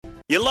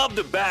You love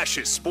to bash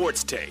his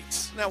sports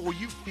takes. Now, will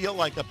you feel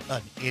like an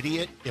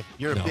idiot if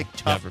you're No, a big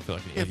tough? never feel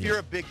like an if idiot. you're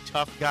a big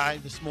tough guy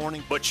this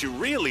morning, But you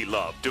really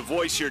love to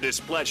voice your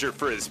displeasure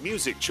for his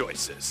music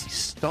choices. he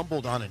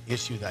stumbled on an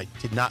issue that I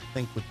did not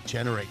think would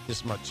generate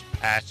this much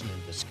passion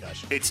and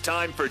discussion. It's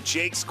time for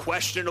Jake's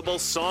questionable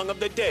song of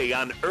the day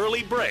on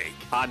Early Break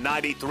on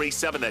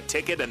 93.7 The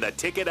Ticket and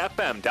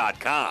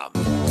theticketfm.com.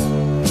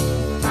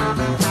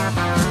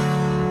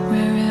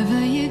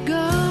 Wherever you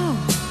go,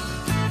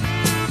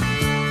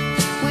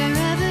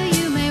 wherever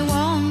you may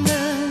wander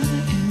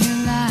in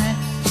your life,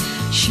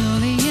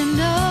 surely you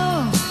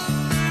know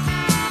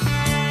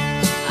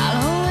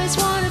I'll always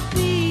want to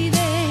be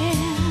there,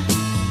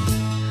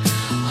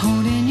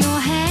 holding your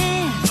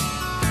hand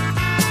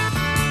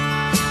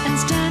and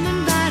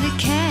standing by to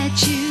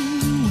catch you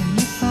when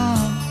you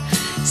fall,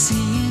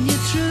 seeing you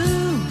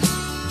through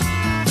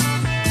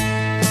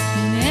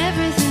in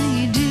everything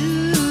you do.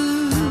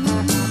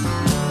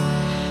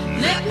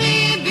 Let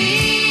me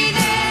be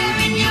there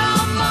in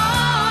your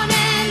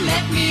morning,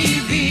 let me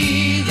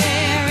be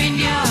there in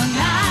your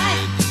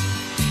night.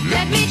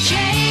 Let me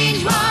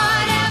change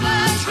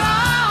whatever's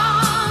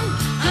wrong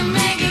and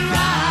make it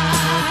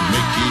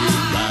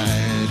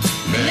right.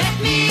 Let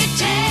me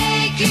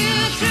take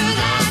you through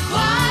that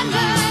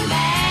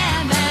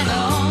wonderland that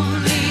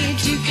only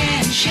two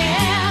can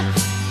share.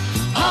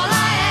 All I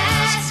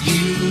ask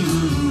you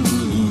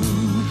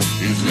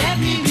is let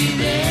me be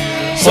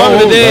there. Song of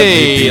the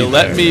day,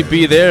 Let Me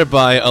Be There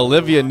by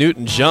Olivia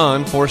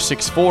Newton-John,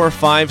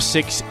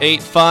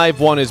 464-5685.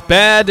 1 is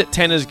bad,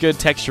 10 is good.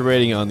 Text your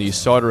rating on the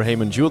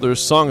Sauter-Heyman Jewelers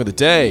Song of the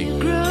Day.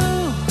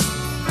 Grow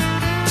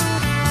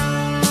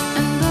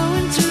and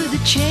going through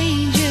the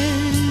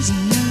changes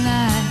in your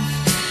life.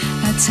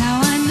 That's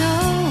how I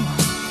know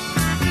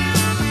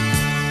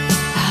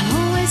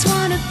I'll always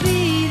want to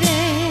be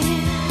there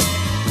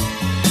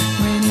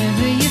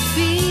whenever you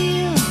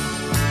feel.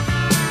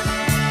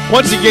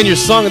 Once again, your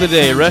Song of the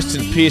Day. Rest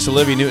in peace,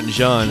 Olivia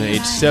Newton-John,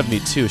 age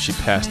 72. She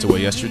passed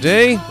away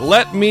yesterday.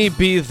 Let Me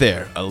Be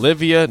There,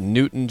 Olivia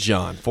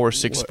Newton-John,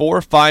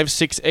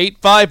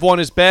 464-5685. 1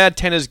 is bad,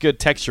 10 is good.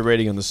 Text your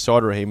rating on the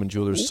Sauter-Heyman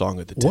Jewelers Song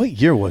of the Day. What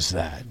year was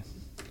that?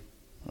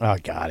 Oh,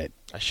 got it.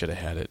 I should have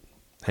had it.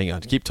 Hang on,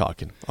 keep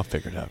talking. I'll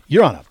figure it out.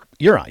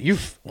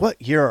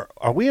 What year?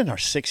 Are we in our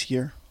 6th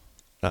year?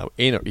 We're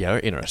in our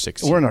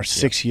 6th We're in our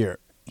 6th year.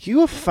 You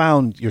have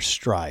found your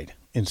stride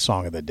in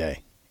Song of the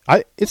Day.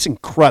 It's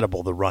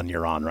incredible the run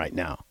you're on right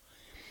now.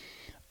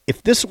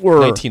 If this were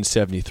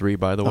 1973,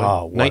 by the way.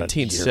 Oh, what a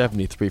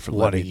 1973 for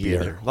What Let a Me Be year.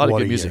 There. A lot of What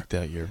good a music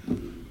year. that year.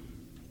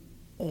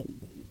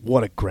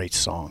 what a great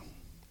song.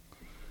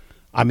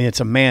 I mean, it's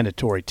a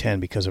mandatory 10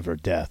 because of her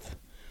death,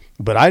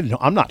 but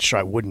I'm not sure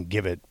I wouldn't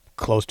give it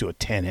close to a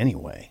 10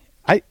 anyway.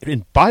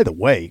 And by the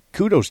way,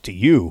 kudos to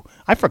you.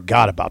 I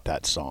forgot about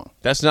that song.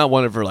 That's not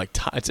one of her,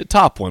 it's a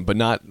top one, but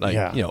not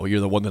Yeah. You're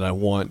the one that I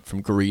want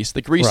from Grease.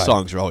 The Grease Right.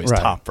 songs are always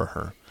Right. top for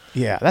her.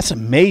 Yeah, that's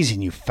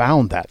amazing you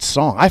found that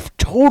song. I've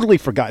totally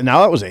forgotten.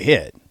 Now, that was a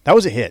hit. That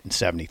was a hit in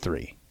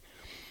 73.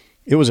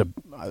 It was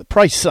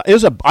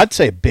I'd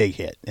say a big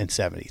hit in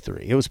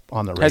 73. It was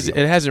on the radio.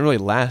 It hasn't really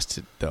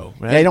lasted, though.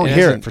 Yeah, I don't hear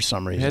it hasn't- for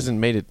some reason. It hasn't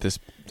made it this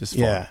far.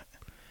 Yeah.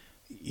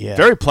 Yeah.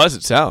 Very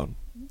pleasant sound.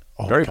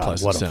 Oh, Very God,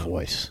 pleasant what a sound.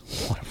 voice.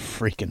 What a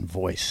freaking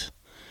voice.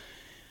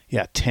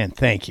 Yeah, 10.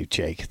 Thank you,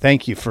 Jake.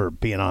 Thank you for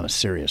being on a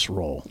serious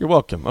roll. You're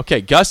welcome. Okay,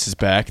 Gus is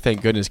back.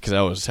 Thank goodness, because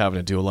I was having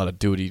to do a lot of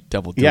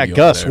double duty. Yeah, over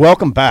Gus, there.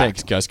 welcome back.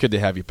 Thanks, Gus. Good to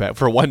have you back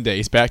for one day.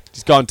 He's back.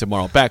 He's gone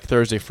tomorrow. Back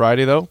Thursday,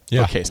 Friday though.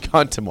 Yeah. Okay, he's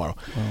gone tomorrow.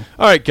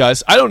 All right,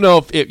 Gus. I don't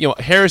know if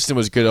Harrison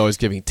was good always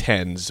giving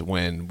 10s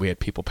when we had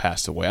people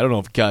pass away. I don't know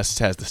if Gus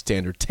has the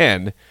standard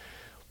 10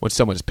 when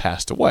someone has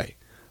passed away,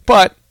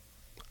 but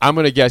I'm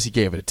going to guess he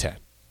gave it a 10.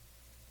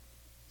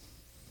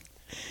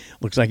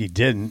 Looks like he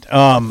didn't.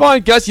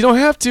 Fine, Gus. You don't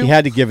have to. He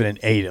had to give it an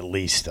 8 at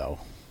least, though,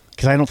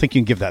 because I don't think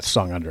you can give that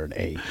song under an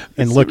 8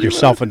 and look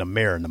yourself in the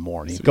mirror in the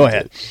morning. Go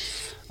ahead.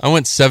 I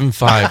went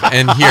 7.5,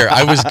 and here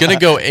I was gonna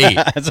go 8.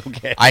 That's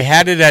okay. I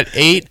had it at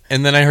 8,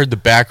 and then I heard the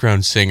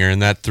background singer,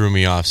 and that threw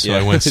me off. So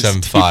I went Steve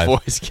 7.5.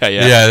 Voice guy,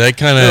 Yeah, that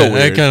kind of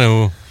weird.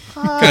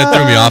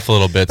 threw me off a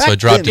little bit. So I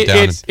dropped it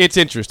down. It's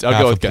interesting. I'll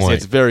half go a with Gus. point.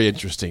 It's very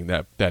interesting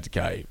that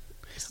guy.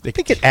 I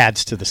think it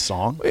adds to the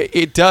song.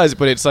 It does,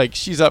 but it's like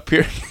she's up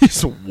here,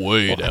 he's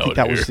way Well, down I think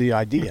that here. was the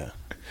idea,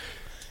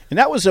 and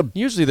that was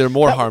Usually they're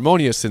more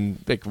harmonious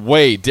and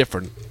way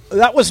different.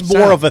 more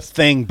sound. of a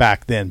thing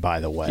back then. By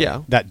the way,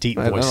 Yeah, that deep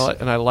voice.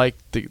 and I like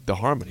the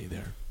harmony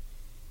there.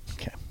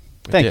 Okay,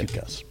 I thank did.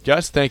 you, Gus.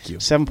 Gus, thank you.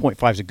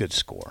 7.5 is a good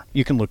score.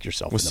 You can look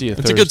yourself. We'll in the see you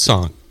mirror. It's a good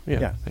song.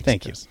 Yeah, thanks,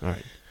 thank you. Gus. All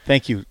right.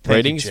 Thank you.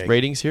 Ratings, Jake.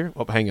 ratings here.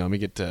 Oh, hang on.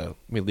 Let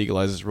me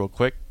legalize this real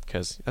quick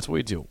because that's what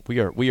we do. We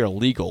are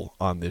legal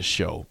on this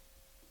show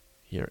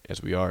here as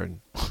we are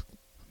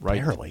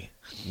right Barely.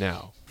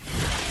 now.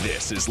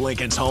 This is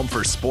Lincoln's home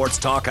for sports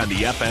talk on the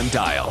FM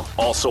dial.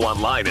 Also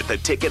online at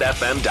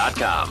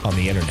theticketfm.com. On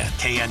the internet,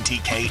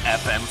 KNTK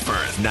FM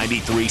Firth,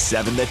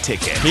 93.7 The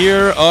Ticket.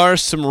 Here are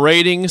some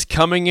ratings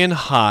coming in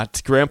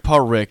hot. Grandpa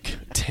Rick,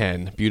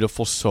 10.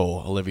 Beautiful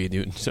soul. Olivia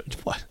Newton.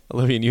 What?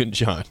 Olivia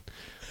Newton-John.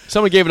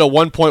 Someone gave it a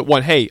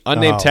 1.1. Hey,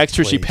 unnamed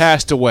texter, she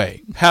passed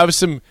away. Have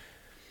some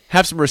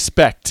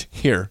respect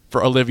here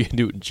for Olivia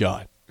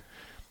Newton-John.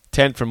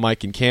 10 from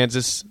Mike in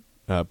Kansas.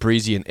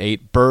 Breezy, an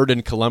 8. Bird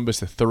in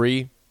Columbus, a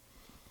 3.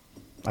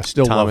 I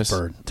still love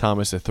Bird.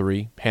 Thomas, a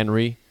 3.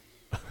 Henry,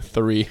 a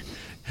 3.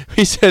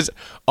 He says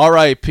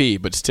R.I.P.,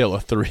 but still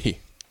a 3.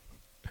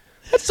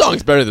 That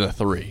song's better than a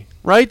 3,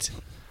 right?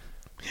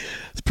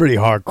 It's pretty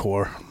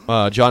hardcore.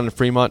 John in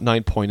Fremont,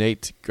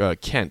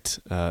 9.8. Kent,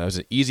 it was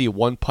an easy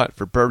one putt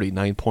for birdie,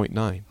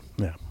 9.9.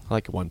 Yeah. I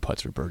like one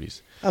putts for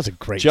birdies. That was a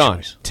great John,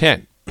 choice.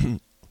 10.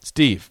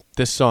 Steve,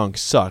 this song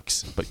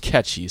sucks, but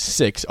catchy,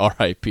 6.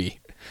 R.I.P.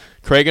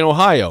 Craig in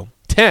Ohio,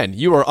 10.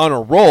 You are on a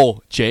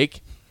roll,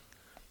 Jake.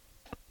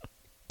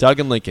 Doug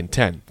in Lincoln,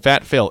 10.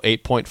 Fat Phil,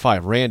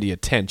 8.5. Randy, a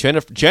 10.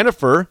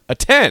 Jennifer, a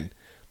 10.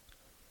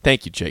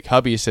 Thank you, Jake.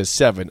 Hubby says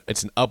 7.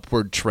 It's an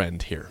upward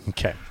trend here.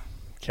 Okay.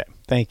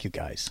 Thank you,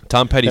 guys.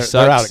 Tom Petty sucks.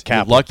 They're out at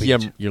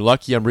Capitol You're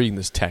lucky I'm reading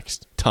this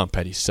text. Tom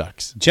Petty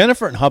sucks.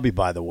 Jennifer and hubby,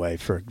 by the way,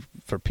 for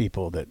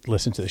people that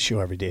listen to the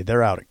show every day,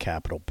 they're out at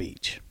Capitol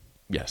Beach.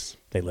 Yes.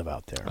 They live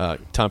out there.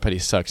 Tom Petty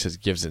sucks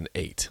gives an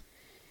 8.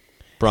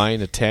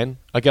 Brian, a 10.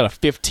 I got a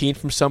 15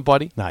 from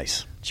somebody.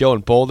 Nice. Joe in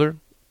Boulder.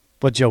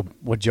 What'd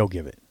Joe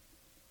give it?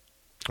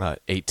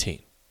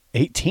 18.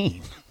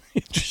 18.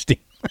 Interesting.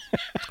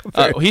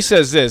 He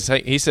says this.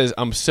 He says,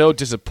 I'm so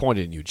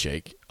disappointed in you,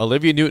 Jake.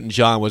 Olivia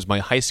Newton-John was my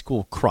high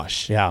school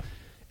crush. Yeah.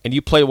 And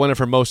you played one of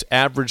her most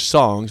average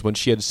songs when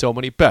she had so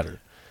many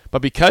better.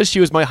 But because she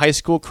was my high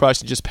school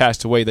crush and just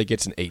passed away, that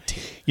gets an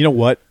 18. You know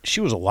what?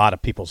 She was a lot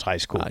of people's high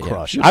school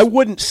crush. Yeah, I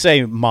wouldn't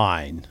say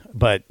mine,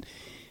 but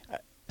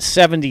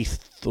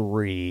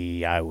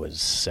 73, I was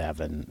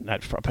 7.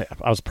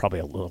 I was probably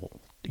a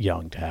little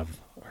young to have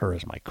her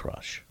as my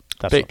crush.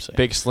 That's what I'm saying.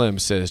 Big Slim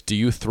says, do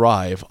you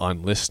thrive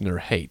on listener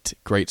hate?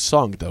 Great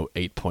song, though,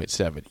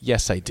 8.7.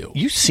 Yes, I do.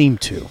 You seem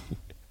to.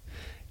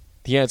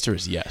 The answer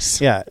is yes.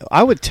 Yeah,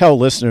 I would tell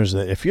listeners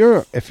that if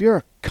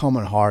you're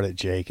coming hard at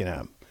Jake in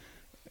a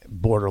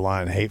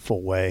borderline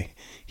hateful way,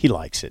 he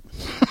likes it.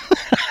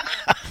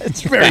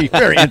 It's very,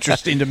 very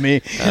interesting to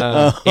me.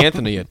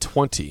 Anthony at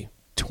 20.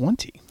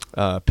 20?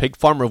 Pig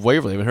Farmer of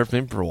Waverly. I haven't heard from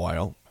him for a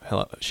while.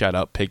 Shout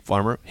out, Pig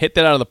Farmer. Hit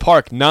that out of the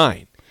park,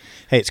 9.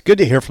 Hey, it's good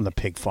to hear from the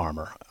pig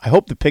farmer. I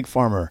hope the pig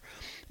farmer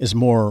is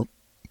more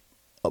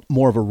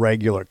of a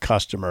regular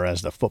customer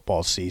as the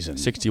football season.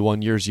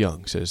 61 years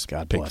young, says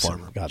God Pig bless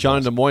Farmer. him. God John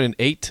in bless Des him. Moines, an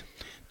 8.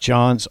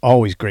 John's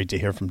always great to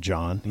hear from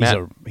John. Matt.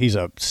 He's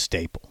a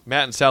staple.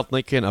 Matt in South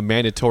Lincoln, a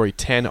mandatory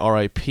 10.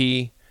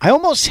 R.I.P. I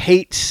almost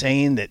hate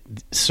saying that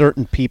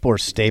certain people are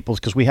staples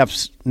because we have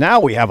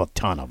a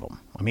ton of them.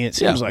 I mean, it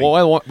seems like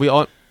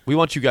we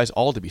want you guys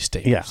all to be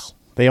staples. Yeah,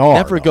 they are.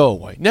 Never go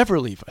away. Never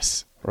leave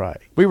us.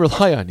 Right. We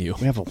rely on you.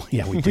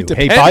 We do. depend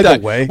Hey, by the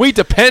on- way, we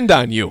depend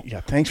on you.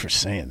 yeah, thanks for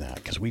saying that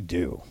because we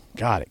do.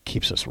 God, it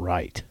keeps us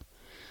right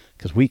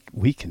because we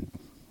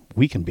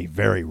can be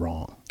very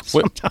wrong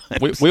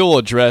sometimes. We will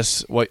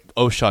address what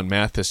O'Shawn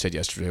Mathis said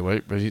yesterday.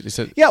 Right? He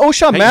said, Yeah,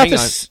 O'Shawn hang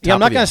Mathis. on, Yeah, I'm top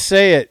not of the going hour. to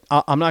say it.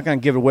 I'm not going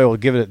to give it away. We'll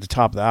give it at the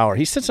top of the hour.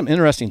 He said some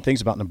interesting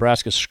things about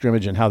Nebraska's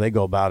scrimmage and how they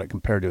go about it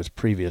compared to his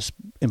previous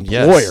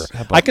employer.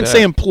 How about I can that?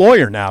 say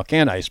employer now,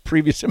 can't I? His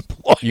previous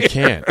employer. You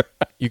can.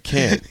 You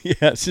can.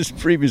 Yes, his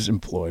previous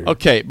employer.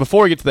 Okay,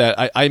 before we get to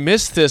that, I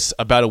missed this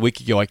about a week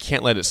ago. I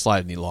can't let it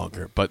slide any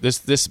longer. But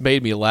this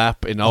made me laugh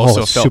and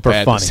also it's felt super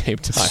bad funny. at the same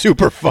time.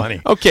 Super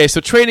funny. Okay, so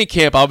training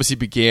camp obviously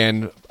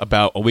began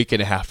about a week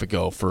and a half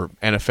ago for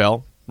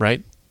NFL,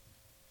 right?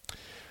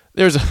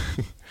 There's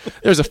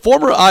a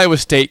former Iowa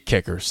State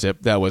kicker,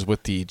 Sip, that was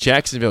with the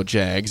Jacksonville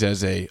Jags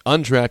as a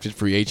undrafted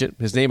free agent.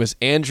 His name is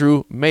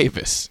Andrew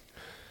Mavis.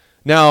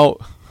 Now,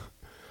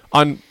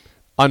 on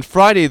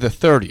Friday the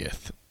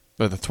 30th,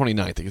 or the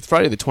 29th, it's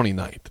Friday the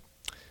 29th,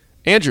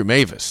 Andrew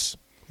Mavis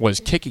was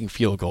kicking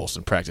field goals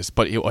in practice,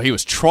 but he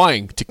was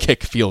trying to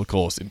kick field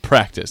goals in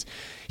practice.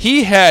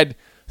 He had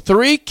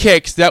 3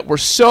 kicks that were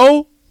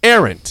so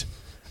errant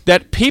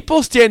that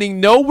people standing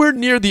nowhere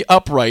near the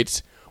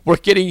uprights were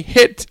getting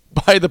hit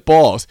by the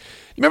balls.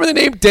 You remember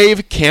the name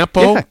Dave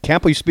Campo? Yeah,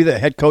 Campo used to be the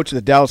head coach of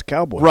the Dallas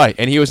Cowboys. Right,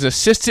 and he was an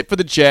assistant for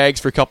the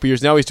Jags for a couple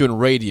years. Now he's doing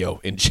radio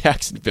in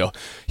Jacksonville.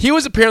 He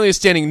was apparently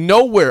standing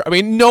nowhere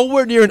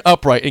near an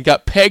upright and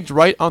got pegged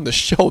right on the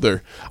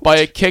shoulder by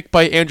a kick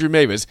by Andrew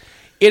Mavis.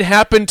 It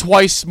happened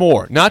twice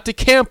more. Not to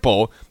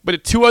Campo, but to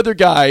 2 other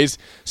guys.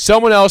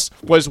 Someone else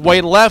was way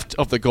left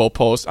of the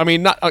goalpost. I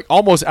mean, not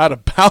almost out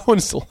of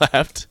bounds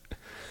left,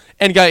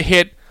 and got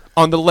hit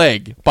on the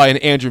leg by an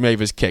Andrew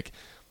Mavis kick.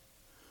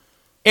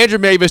 Andrew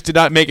Mavis did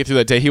not make it through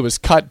that day. He was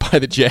cut by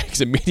the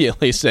Jags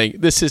immediately, saying,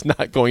 this is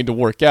not going to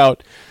work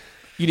out.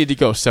 You need to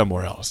go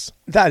somewhere else.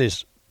 That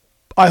is,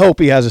 I hope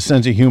he has a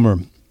sense of humor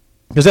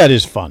because that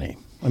is funny.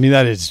 I mean,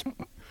 that is,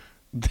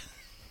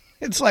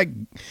 It's like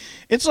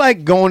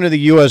going to the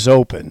U.S.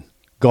 Open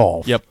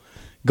golf. Yep.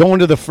 Going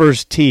to the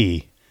first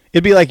tee.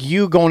 It'd be like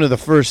you going to the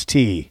first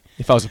tee.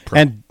 If I was a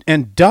pro.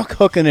 And duck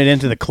hooking it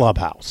into the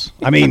clubhouse.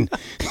 I mean,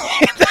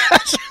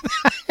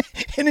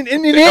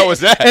 How was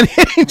that? And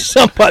hitting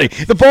somebody.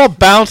 The ball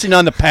bouncing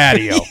on the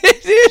patio.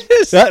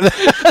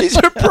 These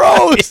are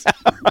pros.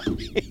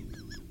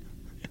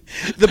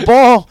 The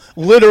ball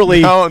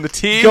literally on the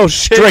tee goes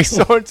straight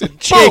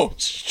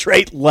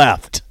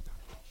left.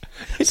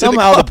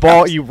 Somehow the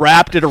ball, you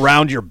wrapped it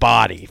around your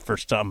body for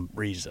some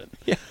reason.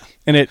 Yeah.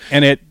 And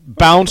it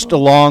bounced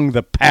along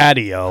the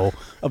patio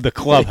of the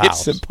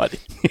clubhouse. Hit somebody.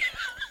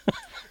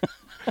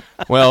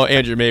 Well,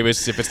 Andrew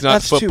Mavis, if it's not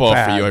That's football too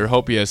for bad. you, I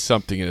hope he has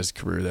something in his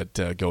career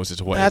that goes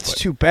his way. That's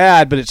too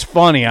bad, but it's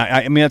funny.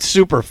 I mean, it's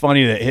super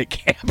funny that it hit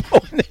Campo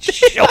in the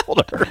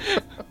shoulder.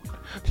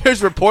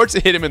 There's reports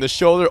it hit him in the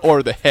shoulder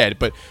or the head,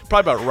 but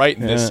probably about right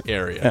in this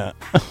area.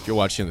 If you're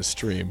watching the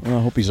stream. Well,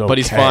 I hope he's okay. But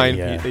he's fine.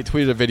 Yeah. They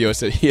tweeted a video that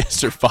said he has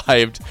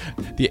survived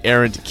the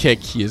errant kick.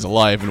 He is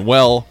alive and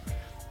well.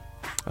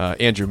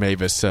 Andrew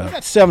Mavis. We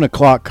got 7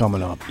 o'clock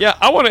coming up. Yeah,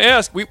 I want to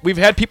ask. We've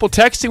had people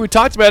texting. We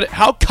talked about it.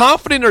 How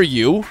confident are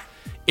you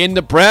in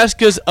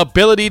Nebraska's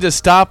ability to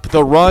stop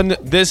the run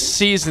this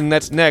season?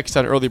 That's next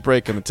on Early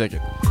Break on the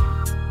Ticket.